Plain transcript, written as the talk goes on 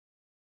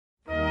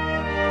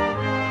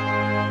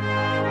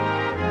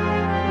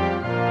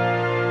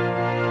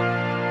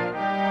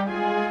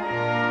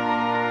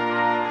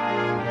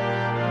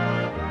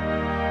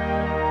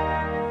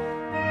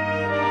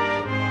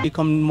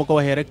comme ma ko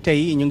waxee rek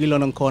tey ñu ngi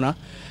London Corner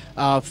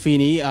fii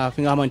nii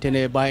fi nga xamante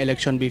ne by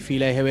election bi fii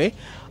lay xewee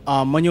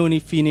ma ñëw ni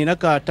fii nii nag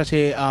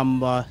tase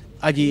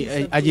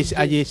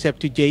Agie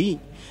Saptieu Jaye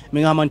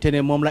mi nga xamante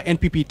ne moom la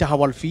NPP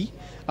taxawal fii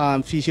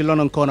si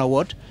London Corner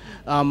ward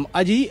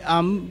Agie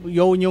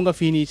yow ñëw nga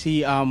fii nii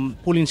si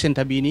polling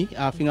centre bii nii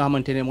fi nga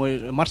xamante ne mooy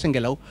marché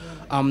ngelaw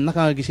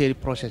naka nga gisee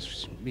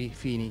process bi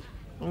fii nii.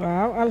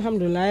 waaw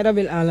alhamdulilah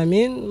rabil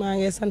alamin maa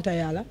ngi sant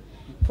yàlla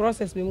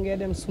process bi mu ngi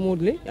dem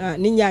smoothly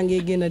nit ñaa ngi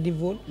génn di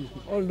vote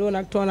although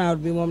nag turnout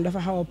bi moom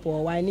dafa xaw a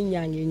po waaye nit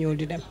ñaa ngi ñëw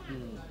di dem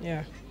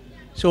waaw.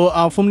 so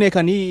fu mu nekk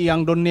nii yaa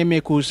ngi doon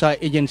nemmeeku sa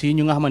agency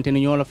ñu nga xamante ne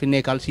ñoo la fi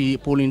nekkal si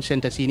polling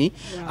centre si nii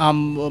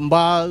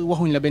mbaa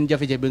waxuñ la benn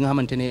jafe-jafe bi nga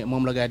xamante ne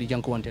moom la gaa di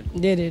jànkuwanteel.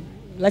 déedéet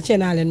laajte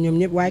naa leen ñoom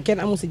ñëpp waaye kenn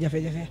amu si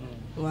jafe-jafe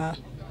waaw.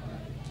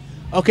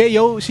 ok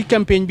yow si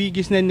campagne bi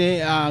gis nañ ne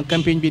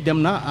campagne bi dem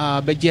na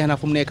ba jeex na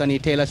fu mu nekk nii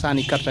teel a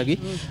sànni karta gi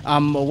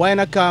waaye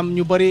nag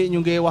ñu bëri ñu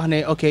ngi wax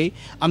ne ok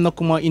am na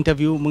ku ma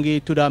interview mu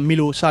ngi tudda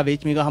Milo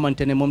Savage mi nga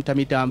xamante ne moom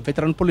tamit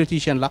vétéran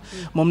politicien la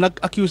moom nag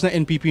accuse na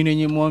NPP ne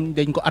ñu moom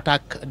dañ ko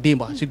attaque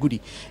démba si guddi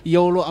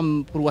yow loo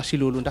am pour wax si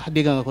loolu ndax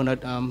dégg nga ko nag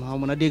xaw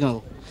ma na dégg nga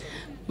ko.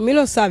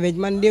 Milo Savage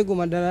man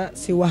dégguma dara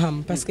si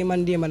waxam parce que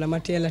man démba dama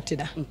teel a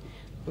tëdda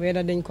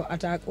weda dañ ko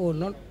attaque or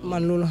not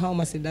man loolu xaw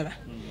ma si dara.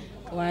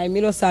 waaye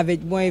Milo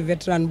Savage mooy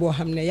vétéran boo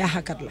xam ne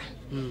yaaxakat la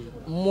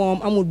moom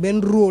amul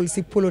benn rôle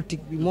si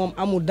politique bi moom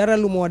amul dara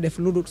lu moo def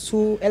lu dul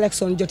su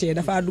élection jotee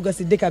dafa dugga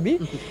si dëkk bi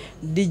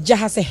di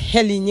jaxase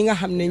xel yi ñi nga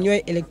xam ne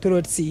ñooy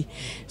électorate si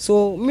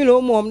so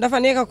Milo moom dafa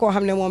nekk koo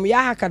xam ne moom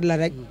yaaxakat la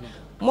rek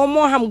moom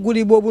moo xam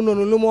guddi boobu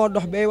noonu lu moo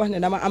dox bay wax ne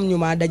dama am ñu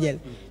maa dajel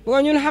bo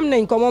ñun xam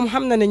nañ ko moom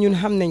xam na ne ñun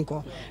xam nañ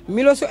ko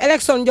Milo su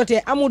élection jotee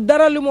amul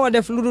dara lu moo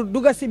def lu dul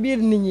dugga si biir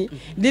nit ñi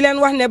di leen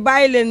wax ne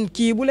bàyyi leen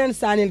kii bu leen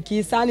saanil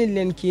kii saanil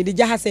leen kii di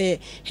jaxase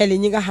xel yi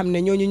ñi nga xam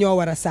ne ñooñu ñoo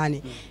war a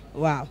saani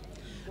waaw.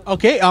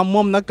 ok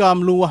moom nag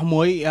lu wax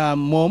mooy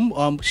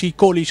moom si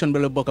coalition bi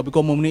la bokk bi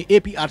ko moom ne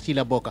APRC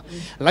la bokk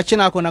laajte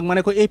naa ko nag ma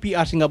ne ko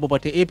APRC nga boppa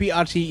te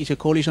APRC is a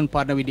coalition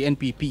partner with the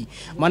NPP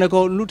ma ne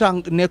ko lu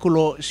tax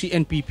nekkuloo si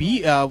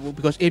NPP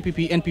because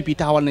NPP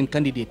taxawal nañ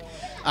candidate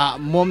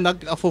moom nag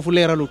foofu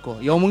leeralut ko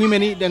yow mu ngi mel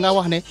ni da nga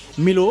wax ne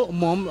Milo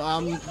moom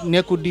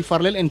nekkul di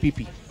farleel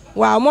NPP.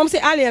 waaw moom si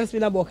alliance bi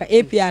la bokk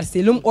APRC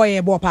lu mu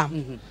ooyee boppam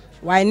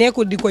waaye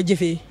nekkul di ko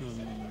jëfee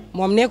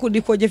moom nekkul di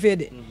ko jëfee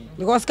de.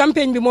 because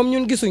campagne bi moom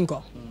ñun gisuñ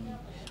ko.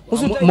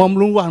 moom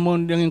lu mu wax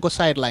moom da ngeen ko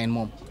sideline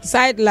moom.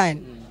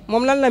 sideline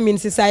moom lan la miin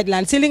si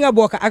sideline si li nga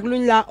bokk ak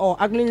luñ laa oo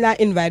ak luñ laa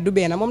invite du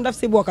benn moom daf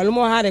si bokk lu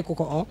moo xaaree ku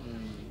ko oo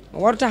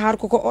warut a xaar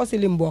ku ko oo si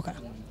lim bokk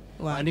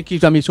waaw. nit ki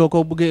tamit soo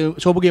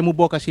bëggee mu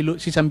bokk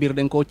si sa mbir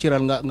da nga koo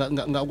ciral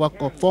nga wax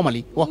ko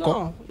formally wax ko.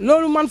 non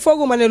loolu man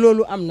fooguma ne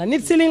loolu am na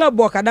nit si li nga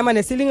bokk dama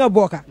ne si li nga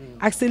bokk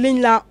ak si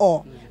liñ laa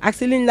oo ak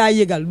si liñ laa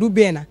yëgal du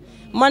benn.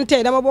 man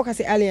tey dama bokk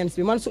si alliance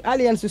bi man su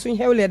alliance bi suñ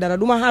xewlee dara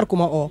du ma xaar ku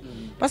ma oo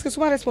parce que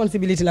suma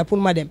responsabilité la pour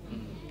ma dem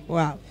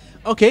waaw.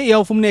 ok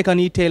yow fu mu nekk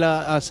nii tey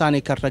la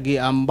sànni karta gi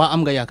ba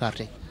am nga yaakaar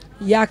te.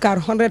 yaakaar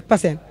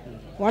 100%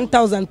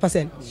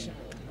 1000%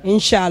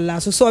 incha allah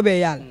su soobee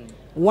yàlla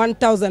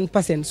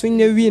 1000% suñ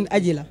ne wiin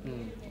aji la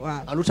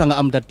waaw. lu tax nga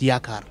am dat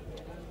yaakaar.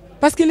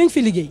 parce que liñ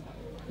fi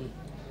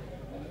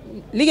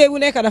liggéey bu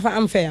nekk dafa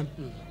am feyam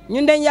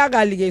ñun dañ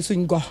yaagaa liggéey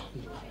suñ gox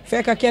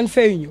fekk kenn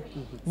feyuñu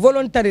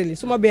volontaire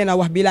su ma benn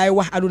wax bi laay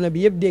wax aduna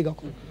bi yëpp dégg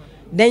ko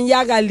dañ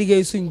yaagaa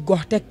liggéey suñ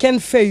gox te kenn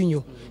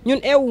feyuñu ñun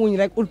eewuñ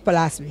rek ut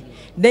place bi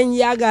dañ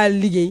yaagaa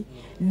liggéey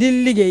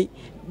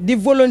di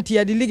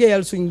volontaire di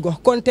liggéeyal suñ gox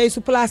kon tey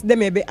su place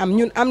demee ba am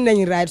ñun am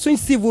nañ right suñ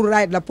civil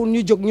right la pour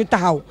ñu jóg ñu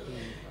taxaw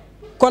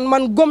kon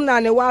man gëm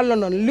naa ne waa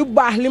London lu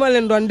baax li ma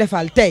leen doon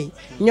defal tey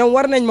ñoom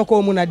war nañ ma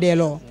koo mun a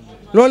delloo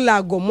loolu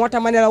laa gëm moo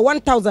tax ma ne la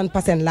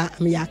 1000% laa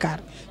am yaakaar.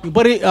 ñu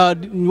bëri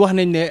wax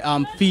nañ ne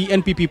fii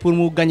NPP pour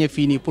mu gagné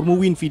fii nii pour mu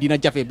win fii dina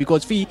jafe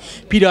because fii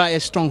PDOIS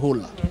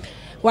stronghold la.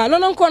 waaw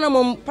London Corner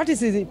moom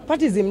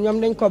partisme ñoom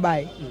dañ ko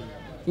bàyyi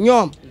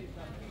ñoom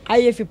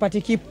ay yëfi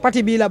kii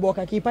parti bii la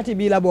bokka kii parti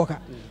bii la bokka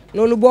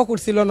loolu bokkul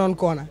si London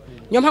Corner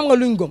ñoom xam nga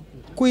luñ gëm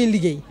kuy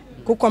liggéey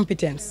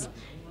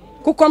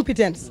ku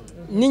compétence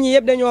nit ñi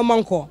yëpp dañoo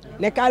mankoo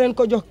ne kaa leen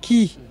ko jox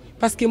kii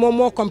parce que moom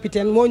moo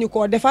compétent moo ñu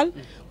koo defal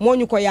moo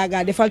ñu ko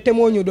yaagaa defal te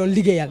moo ñu doon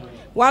liggéeyal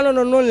waa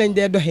London noonu lañ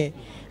dee doxee.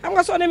 xam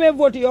nga soo demee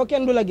vote yow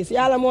kenn du la gis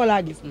yàlla moo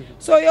laa gis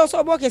soo yow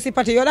soo bokkee si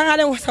parti yow da ngaa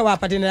dem wax sa waa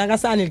parti ne da nga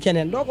saanil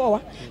keneen doo ko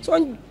wax soo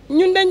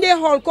ñun dañ dee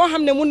xool koo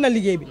xam ne mun na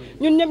liggéey bi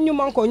ñun ñëpp ñu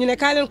man ko ñu ne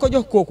kaa leen ko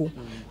jox kooku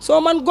soo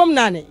man gom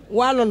naa ne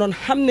waa London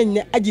xam nañ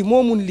ne aji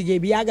moo mun liggéey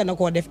bi yàgg na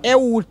koo def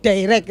eewul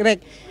tey rek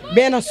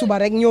benn suba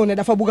rek ñëw ne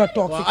dafa bugg a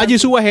toog fi aji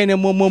su waxee ne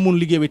moom moo mun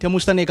liggéey bi te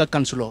mus ta nekk ak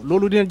councilor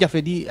loolu dina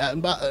jafe di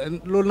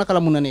loolu naka la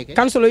mun a nekkee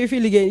councilor yu fi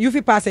liggéey yu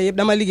fi passé yëpp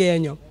dama liggéeyee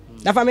ñoom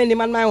dafa mel ni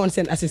man maay woon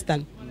seen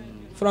assistant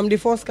from the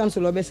first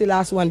councilor ba si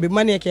last one bi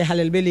ma nekkee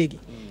xaleel ba léegi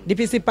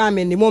depuis si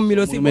pameen ni moom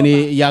Milo si boppam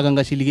yaaga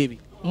nga si liggéey bi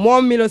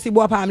moom Milo si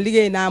boppam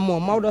liggéey naa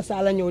moom Maodo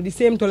Sala ñëw di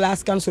same to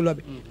last councilor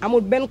bi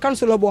amul benn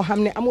councilor boo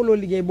xam ne amuloo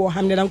liggéey boo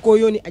xam ne da nga koo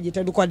yónni aji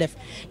te du ko def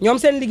ñoom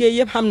seen liggéey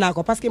yëpp xam naa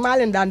ko parce que maa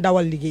leen daan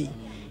dawal liggéey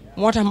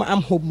moo tax ma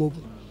am xob moobu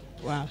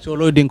waaw so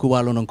looy dénku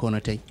waa London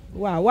Corner tey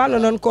waaw waa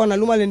London Corner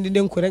lu ma leen di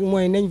dénku rek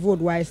mooy nañ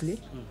vote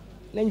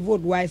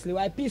wisely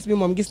waaye peace bi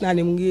moom gis naa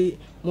ne mu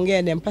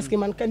ngee dem parce que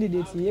man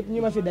candidate yi yëpp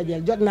ñu ma fi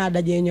dajeel jot naa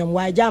dajee ñoom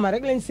waaye jaama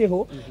rek lañ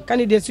séexoo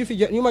candidate su fi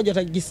jot ñu ma jot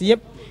a gis yëpp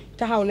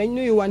taxaw nañ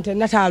nuyu wante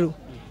nataalu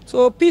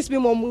so peace bi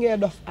moom mu ngee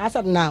dof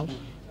asat naaw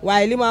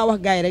waaye li ma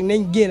wax gars yi rek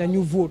nañ génn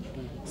ñu vote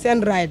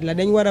seen right la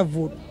dañ war a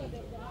vote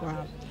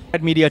waaw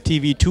Media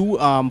TV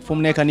 2 fu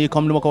mu nekk nii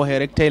comme lu ma ko waxee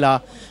rek tey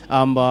la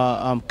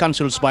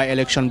councils by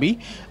election bi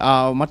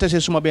ma tase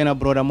suma benn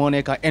broda moo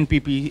nekk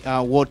NPP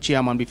ward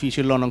chairman bi fii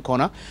si London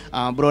Corner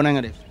bro na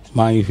nga def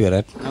maa ngi fi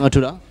rek nga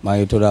tudda maa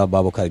ngi tudda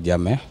Bubacar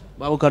Jammeh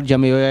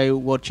yow yaay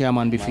ward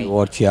chairman bi fii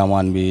ward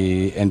chairman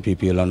bi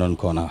NPP London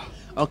Corner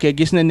ok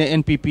gis nañ ne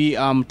NPP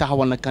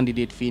taxawal na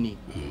candidate fii nii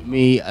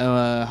mi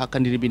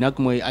candidate bi nag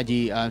mooy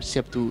Agie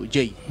Saptieu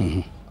Jaye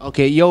ok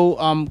yow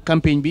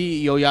campagne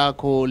bi yow yaa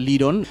ko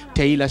leadoon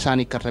tey la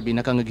saani karta bi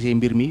naka nga gisee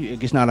mbir mi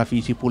gis naa la fii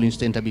si polling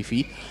center bi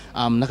fii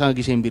naka nga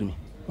gisee mbir mi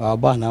waaw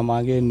baax na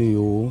maa ngi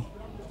nuyu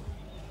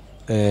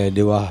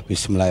di wax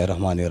bismillahi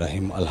rahmani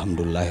rahim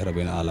alhamdulillahi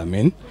rabbil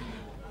alamin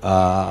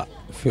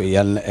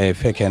yàlla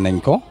fekkee nañ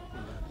ko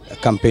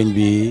campagne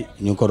bi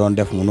ñu ko doon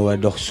def mu nu way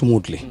dox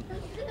smoothly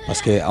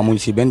parce que amuñ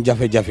si benn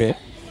jafe-jafe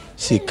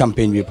si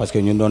campagne bi parce que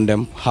ñu doon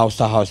dem house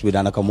to house bi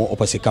daanaka moo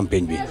ëpp si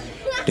campagne bi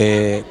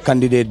te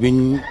candidate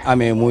biñ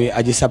amee muy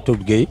Agie Saptieu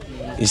Jaye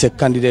is a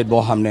candidate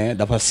boo xam ne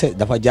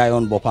dafa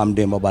jaayoon boppam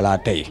démb balaa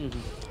tey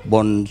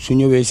bon su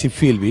ñëwee si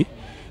fiil bi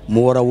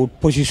mu war a wut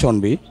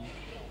position bi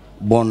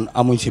bon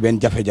amuñ si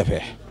benn jafe-jafe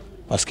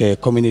parce que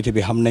communauté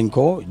bi xam nañ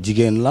ko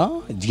jigéen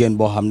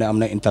boo xam ne am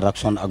na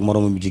interaction ak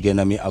moromam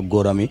jigéenam yi ak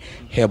góoram yi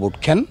xeebut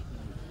kenn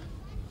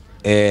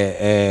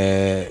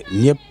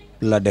ñëpp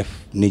la def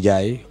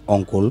nijaay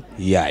oncle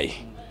yaay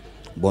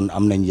bon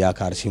am nañ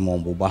yaakaar si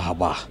moom bu baax a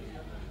baax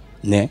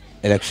ne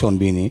élection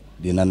bi ni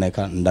dina nekk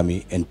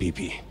ndami NPP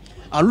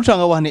lu tax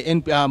nga wax ne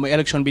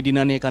élection bi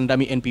dina nekk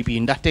ndami NPP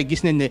ndaxte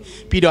gis nañ ne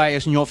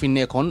PDOIS ñoo fi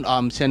nekkoon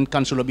seen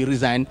councilor bi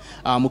resign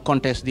mu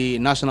contest di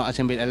National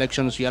Assembly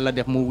elections yàlla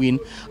def mu win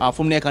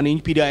fu mu nekk nii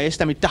PDOIS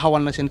tamit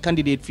taxawal na seen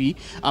candidate fii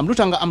lu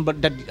tax nga am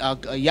dat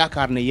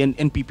yaakaar ne yéen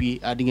NPP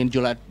di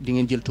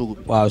ngeen jël toogu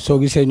bi waaw soo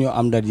gisee ñu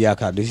am dat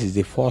yaakaar this is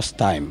the first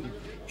time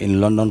in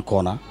London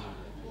Corner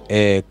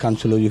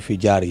councilor yu fi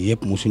jaar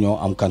yëpp musuñoo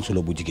am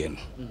councilor bu jigéen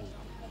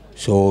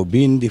so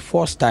being the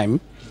first time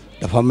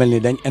dafa mel ni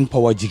dañ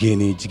empower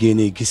jigéen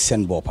yi gis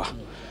seen boppa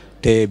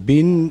te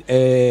biin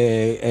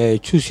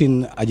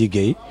choosing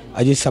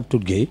Agie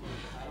Saptieu Jaye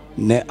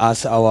ne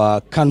as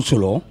our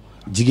councilor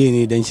jigéen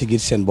yi dañ si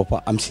gis seen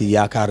boppa am si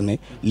yaakaar ne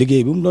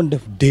liggéey bi mu doon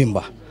def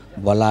démba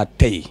wala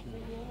tey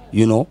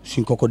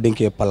suñ ko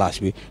dénkee place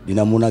bi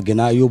dina mun a gën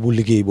a yóbbu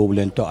liggéey boobu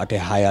leen to at a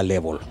higher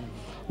level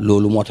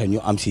loolu moo tax ñu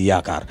am si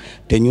yaakaar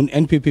te ñun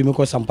NPP mi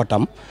ko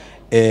sampatam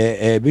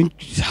biñ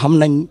xam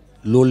nañ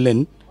loolu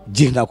leen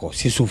ji na ko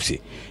si suuf si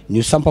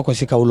ñu sampa ko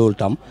si kaw loolu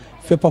tam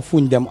fépp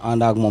fuñ dem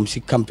ànd ak moom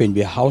si campagne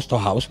bi house to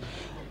house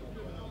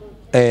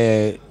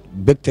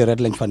bégte rek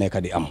lañ fa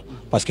nekk di am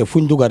parce que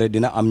fuñ dugare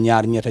dina am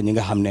ñaar ñetta ñi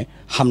nga xam ne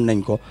xam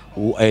nañ ko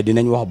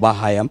dinañ wax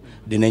baaxaayam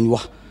dinañ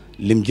wax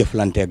lim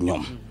jëflanteeg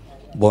ñoom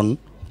bon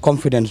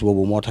confidence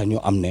boobu moo tax ñu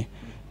am ne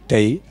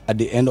tey at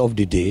the end of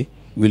the day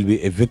will be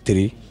a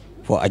victory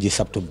for Agie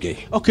Saptieu Jaye.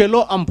 ok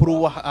loo am pour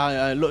wax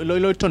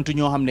looy tontu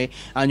ñoo xam ne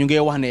ñu ngi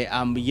wax ne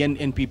yéen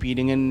NPP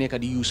da ngeen nekk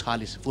di use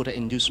xaalis voter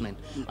inducement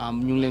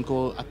ñu ngi leen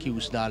ko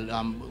accuse daal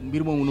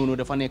mbir moomu noonu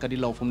dafa nekk di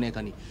law fu mu nekk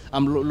nii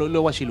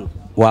loo wax si loolu.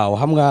 waaw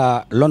xam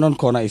nga London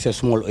Corner is a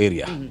small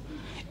area.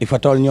 if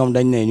at all ñoom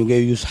dañ ne ñu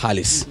ngi use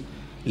xaalis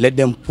let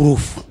them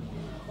prove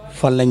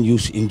fan lañ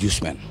use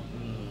inducement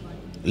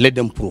let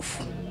them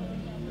prove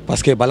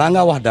parce que balaa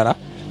nga wax dara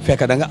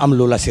fekk da nga am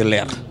loola si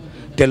leer.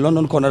 te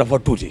London Corner dafa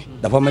tuuti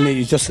dafa mel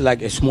ni just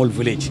like a small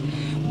village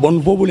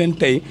bon boobu leen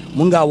tey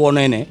mun ngaa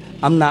woonee ne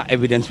am naa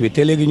evidence bi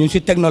te léegi ñun si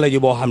technologie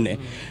boo xam ne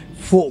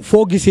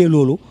foo gisee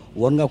loolu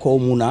war nga koo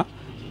mun a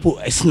pour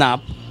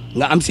snap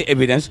nga am si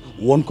evidence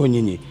woon ko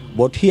nit ñi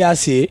but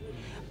hearsay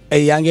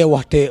yaa ngee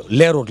wax te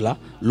leerut la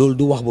loolu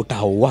du wax bu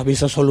taxaw wax bi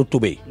sa solu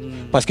tubéy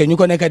parce que ñu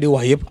ko nekk di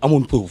wax yëpp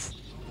amuñ proof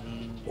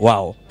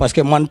waaw parce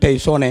que man tey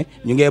soo ne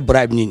ñu ngee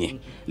bribe nit ñi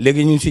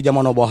léegi ñun si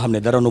jamono boo xam ne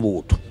dara nu bu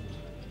wut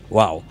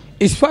waaw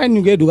it's fine ñu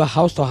ngee dugga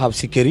house to house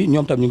si kër yi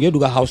ñoom tam ñu ngee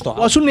dugga house to house.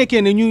 waaw su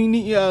nekkee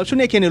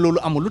ne loolu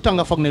amul lu tax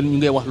nga foog ne ñu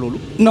ngee wax loolu.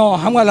 non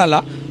xam nga lan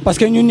la parce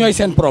que ñun ñooy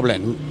seen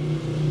problème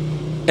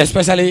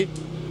especially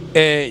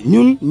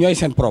ñun ñooy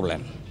seen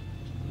problème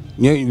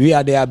we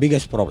are their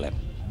biggest problem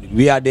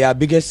we are their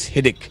biggest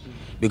headache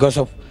because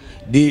of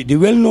the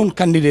well known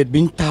candidate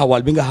biñ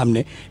taxawal bi nga xam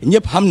ne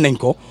ñëpp xam nañ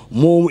ko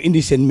moo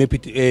indi seen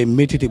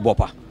métiti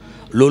boppa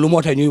loolu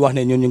moo tax ñuy wax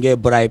ne ñun ñu ngee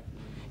bribe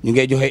ñu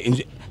ngee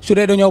joxe su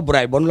dee dañoo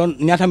bribe bon loolu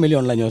ñaata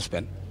million la ñoo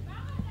spend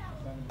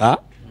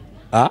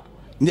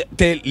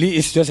te lii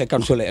is just a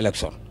council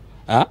election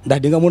ndax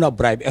di nga mun a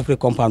bribe every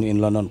compound in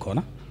London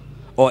Corner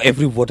or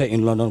every voter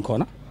in London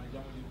Corner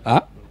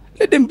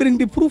let them bring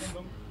the proof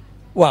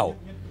waaw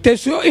te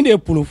soo indee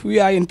proof we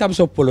are in terms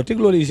of politics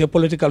loolu is a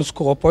political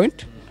score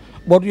point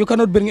but you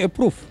cannot bring a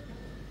proof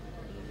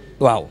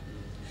waaw.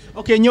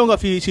 ok ñëw nga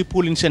fi si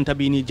polling center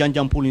bi nii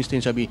Janjang polling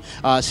station bi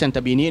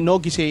center bi nii noo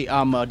gisee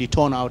the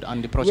turnout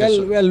and the process.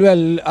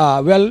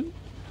 well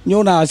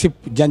ñëw naa si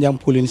Janjang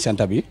polling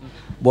center bi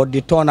but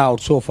the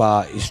turnout so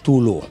far is too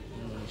low.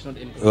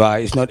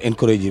 It's not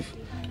encouraging.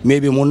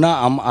 Maybe mun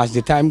naa am as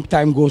the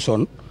time goes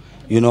on,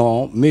 you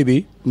know,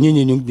 maybe ñi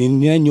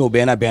ñëw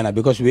benn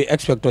because we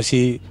expect to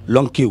see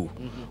long queue,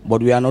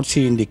 but we are not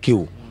seeing the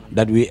queue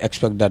that we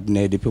expect that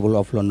the people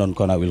of London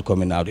Corner will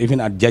come in out.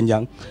 Even at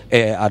Janjang,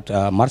 at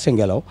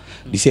Marsengelo,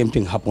 the same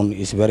thing happened.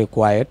 It's very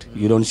quiet.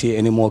 You don't see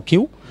any more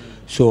queue.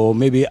 So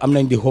maybe I'm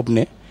not the hope,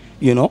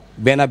 you know,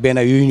 bena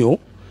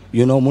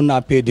you know, mun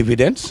naa pay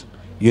dividends,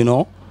 you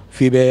know.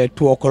 fii ba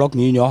 2 o'clock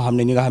ñi nga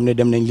xam ne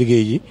dem nañ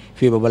liggéey ji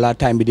fii ba balaa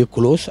time bi di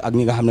close ak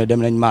ñi nga xam ne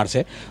dem nañ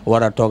marché war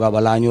a tooga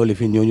balaa ñoo li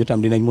fi ñooñu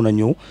tam dinañ mun a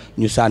ñëw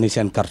ñu saani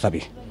seen karta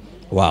bi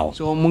waaw.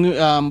 so mu ngi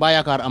mbaa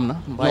yaakaar am na.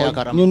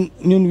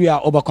 ñun we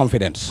are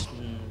overconfident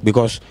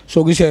because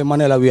soo gisee ma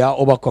ne la we are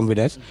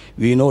overconfident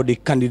we know the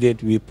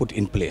candidate we put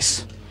in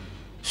place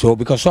so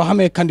because soo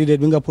xamee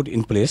candidate bi nga put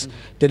in place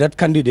te that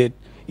candidate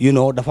you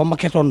know dafa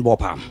maketoon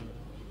boppam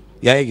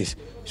yaa ngi gis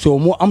so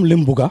mu am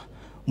lim buga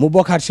mu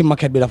bokkaat si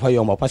maquette bi dafa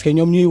yomba parce que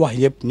ñoom ñuy wax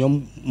yëpp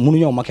ñoom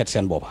mënuñoo maquette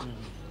seen boppa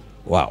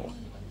waaw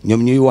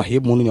ñoom ñuy wax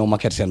yëpp mënuñoo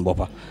maquette seen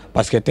boppa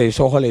parce que tey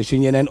soo xoolee su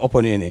ñeneen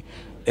opponent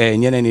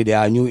ñeneen ñi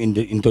daa ñu in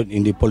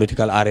the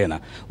political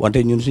arena wante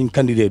ñun suñ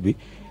candidate bi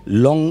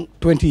long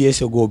 20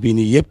 years ago bii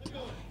nii yëpp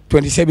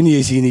 27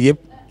 years yi nii yëpp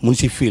mun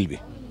si field bi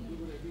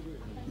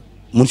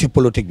mun si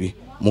politique bi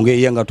mu ngi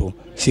yëngatu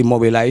si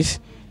mobilize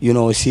you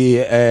know si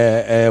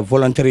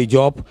voluntary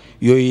job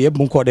yooyu yëpp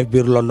mu ngi koo def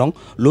biir London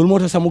loolu moo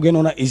tax sax mu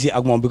gënoon a easy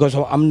ak moom because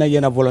am na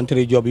yenn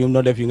voluntary job yu mu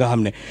doon def yi nga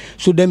xam ne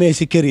su demee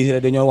si kër yi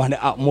dañoo wax ne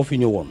moo fi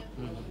ñëwoon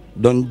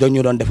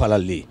ñu doon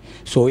defalal lii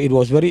so it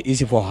was very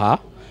easy for her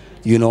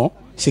you know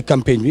si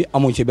campagne bi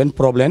amuñ si benn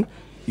problème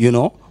you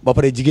know ba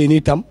pare jigéen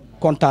ñi tam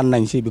kontaan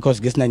nañ si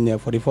because gis nañ ne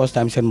for the first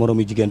time seen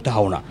moromi jigéen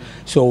taxaw na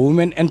so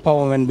women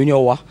empowerment bi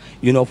ñoo wax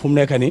you know fu mu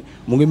nekk ni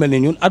mu ngi mel ni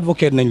ñun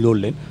advocate nañ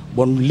loolu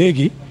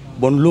leen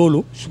bon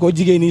loolu su ko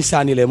jigéen ñi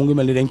sànnilee mu ngi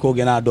mel ni dañ koo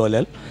gën a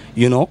dooleel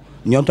you know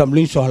ñoom tam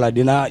luñ soxla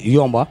dina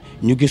yomba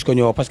ñu gis ko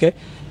ñëw parce que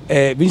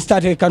biñ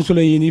starté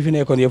councilor yi nii fi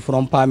nekkoon yëpp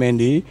from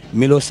Pamendi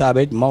Milo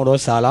Sabej Maodo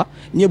Sala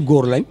ñëpp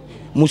góor lañ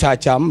Moussa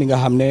Thiam mi nga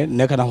xam ne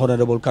nekk na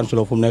honorable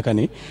councilor fu mu nekk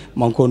nii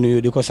maa ngi ko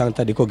nuyu di ko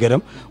sant di ko gërëm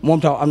moom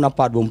tam am na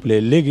part bu mu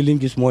play léegi liñ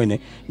gis mooy ne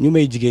ñu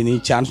may jigéen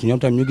ñi chance ñoom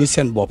tam ñu gis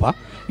seen boppa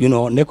you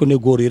know nekku ne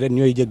góor yi rek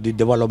ñooy jëg di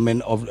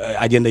development of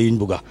agenda yiñ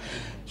bugga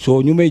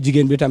so ñu may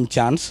jigéen bi tam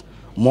chance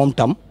moom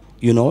tam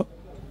you know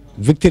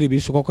victory bi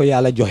su ko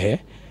yàlla joxee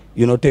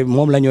you know te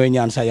moom la ñooy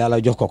ñaan sax yàlla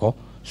jox ko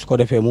su ko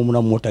defee mu mun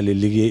a mottali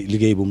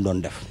liggéey bu mu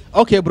doon def.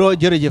 ok bro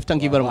jërëjëf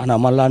thank you very much.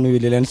 man laa nuyu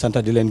di leen sant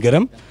di leen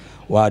gërëm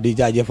waa di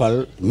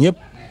jaajëfal ñëpp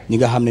ñi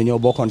nga xam ne ñoo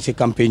bokkoon si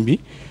campagne bi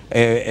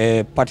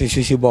parti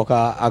yu si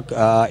bokka ak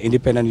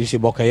independent yu si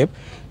bokka yëpp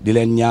di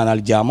leen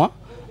ñaanal jaama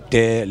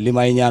te li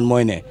may ñaan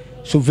mooy ne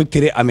su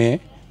victory amee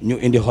ñu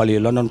indi xol yi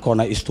London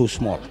Corner is too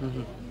small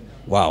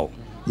waaw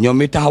ñoom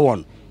mi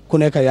taxawoon ku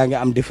nekk yaa ngi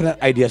am different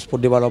ideas pour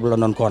develop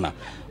London Corner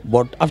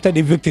but after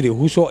the victory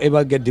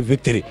whosoever get the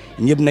victory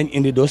ñëpp nañ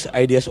indi those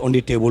ideas on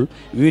the table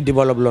we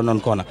develop London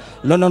Corner.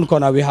 London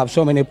Corner we have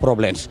so many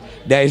problems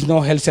there is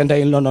no health center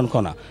in London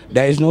Corner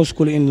there is no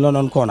school in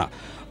London Corner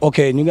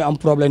ok ñu ngi am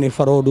problème yi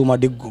faroo duma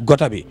di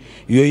gota bi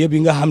yooyu yëpp yi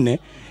nga xam ne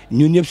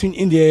ñun ñëpp suñ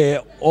indi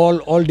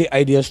all the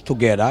ideas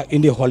together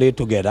indi xool yi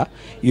together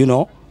you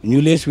know ñu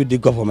liaise with the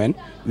government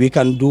we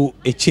can do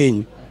a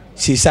change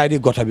si side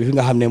gota bi fi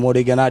nga xam ne moo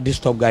di gën a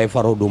disturb gars yi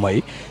faroo duma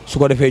yi su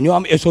ko defee ñu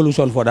am a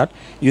solution for that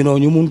you know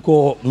ñu mun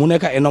ko mu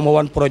nekk a number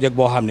one project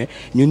boo xam ne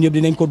ñun ñëpp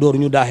dinañ ko door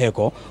ñu daaxee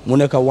ko mu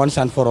nekk once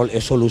and for all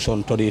a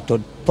solution to the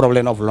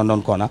problem of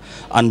London Corner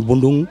and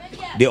Bundung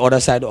the other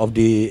side of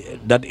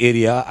that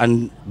area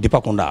and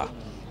Dipakunda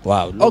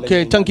wow.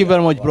 Okay, thank you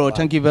very much bro,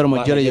 thank you very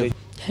much jërëjëf.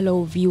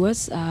 Hello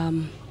viewers,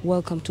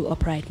 welcome to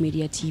Upright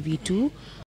Media TV 2.